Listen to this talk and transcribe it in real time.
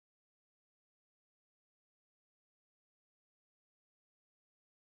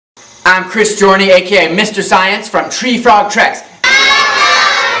I'm Chris Jorney, aka Mr. Science from Tree Frog Treks.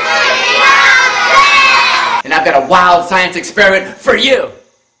 And I've got a wild science experiment for you.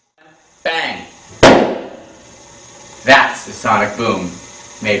 Bang. That's the sonic boom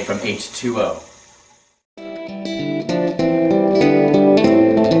made from H2O.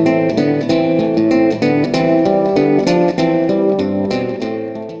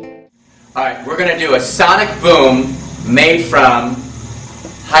 Alright, we're going to do a sonic boom made from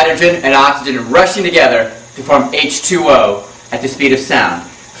hydrogen and oxygen rushing together to form H2O at the speed of sound.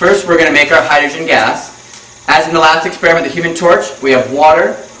 First, we're going to make our hydrogen gas. As in the last experiment, the Human Torch, we have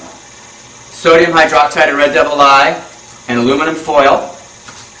water, sodium hydroxide and red double I, and aluminum foil.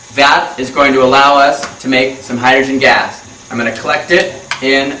 That is going to allow us to make some hydrogen gas. I'm going to collect it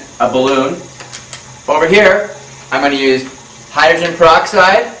in a balloon. Over here, I'm going to use hydrogen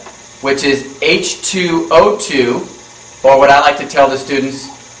peroxide, which is H2O2, or what I like to tell the students,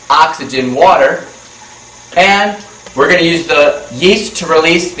 oxygen water. And we're going to use the yeast to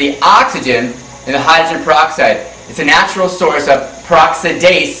release the oxygen in the hydrogen peroxide. It's a natural source of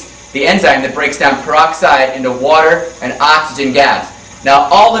peroxidase, the enzyme that breaks down peroxide into water and oxygen gas. Now,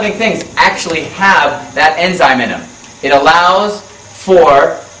 all living things actually have that enzyme in them. It allows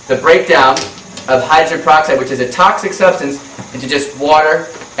for the breakdown of hydrogen peroxide, which is a toxic substance, into just water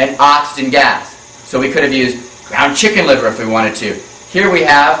and oxygen gas. So we could have used ground chicken liver if we wanted to. Here we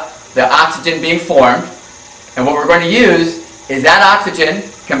have the oxygen being formed, and what we're going to use is that oxygen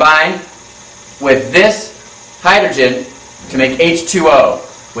combined with this hydrogen to make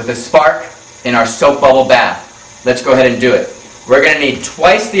H2O with a spark in our soap bubble bath. Let's go ahead and do it. We're going to need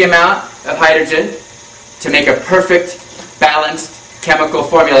twice the amount of hydrogen to make a perfect balanced chemical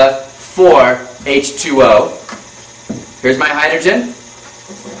formula for H2O. Here's my hydrogen,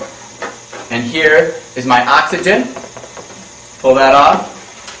 and here is my oxygen. Pull that off.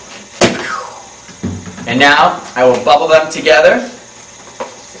 And now I will bubble them together.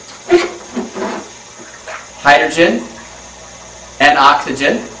 Hydrogen and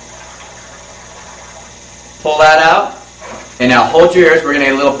oxygen. Pull that out. And now hold your ears. We're going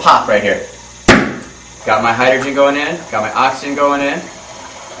to get a little pop right here. Got my hydrogen going in. Got my oxygen going in.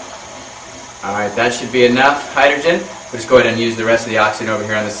 Alright, that should be enough hydrogen. We'll just go ahead and use the rest of the oxygen over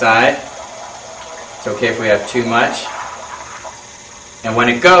here on the side. It's okay if we have too much. And when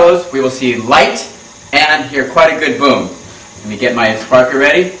it goes, we will see light and hear quite a good boom. Let me get my sparker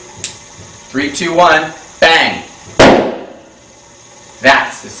ready. 3, 2, 1, bang!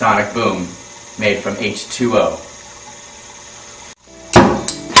 That's the sonic boom made from H2O.